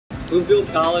Bloomfield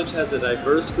College has a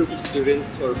diverse group of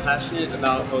students who are passionate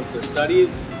about both their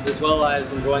studies as well as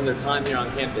enjoying their time here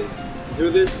on campus.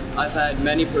 Through this, I've had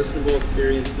many personable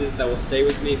experiences that will stay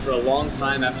with me for a long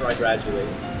time after I graduate.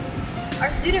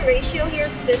 Our student ratio here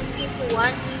is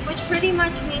 15:1, which pretty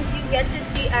much means you get to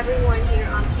see everyone here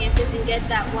on campus and get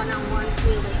that one-on-one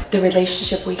feeling. The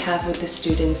relationship we have with the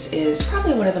students is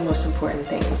probably one of the most important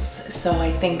things. So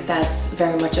I think that's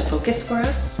very much a focus for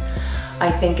us. I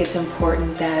think it's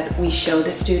important that we show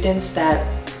the students that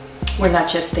we're not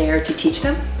just there to teach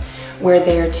them, we're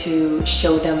there to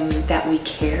show them that we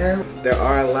care. There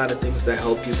are a lot of things that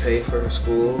help you pay for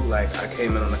school. Like I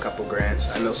came in on a couple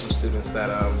grants. I know some students that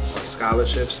are on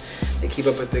scholarships. They keep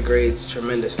up with their grades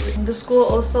tremendously. The school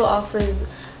also offers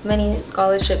many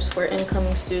scholarships for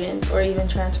incoming students or even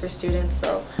transfer students,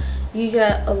 so you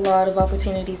get a lot of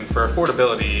opportunities. For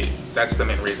affordability, that's the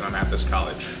main reason I'm at this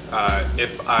college.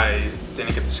 If I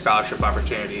didn't get the scholarship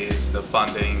opportunities, the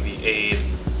funding, the aid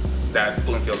that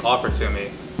Bloomfield offered to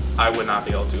me, I would not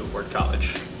be able to afford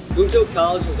college. Bloomfield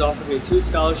College has offered me 2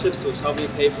 scholarships which help me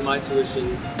pay for my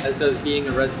tuition, as does being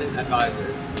a resident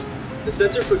advisor. The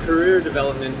Center for Career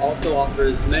Development also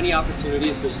offers many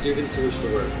opportunities for students who wish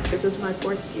to work. This is my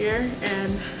 4th year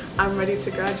and I'm ready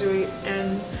to graduate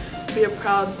and be a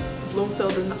proud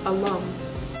Bloomfield alum.